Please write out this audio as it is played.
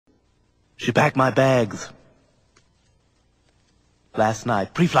She packed my bags. Last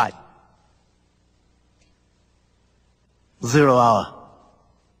night, pre-flight. 0 hour.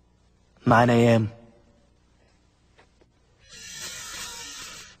 9 a.m.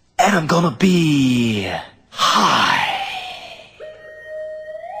 And I'm gonna be high.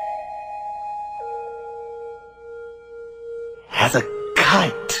 As a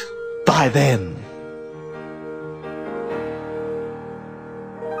kite by then.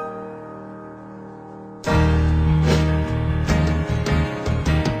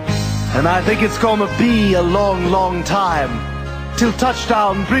 And I think it's gonna be a long, long time till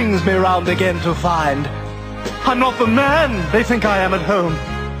touchdown brings me round again to find I'm not the man they think I am at home.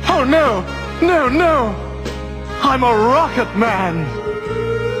 Oh no, no, no, I'm a rocket man.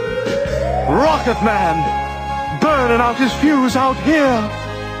 Rocket man, burning out his fuse out here,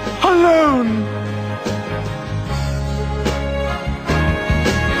 alone.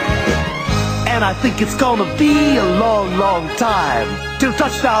 And I think it's gonna be a long, long time till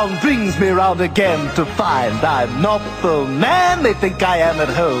touchdown brings me round again to find I'm not the man they think I am at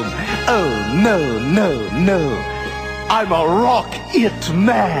home. Oh, no, no, no. I'm a rock-it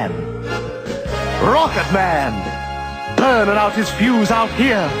man. Rocket man, burning out his fuse out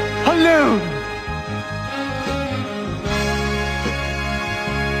here, alone.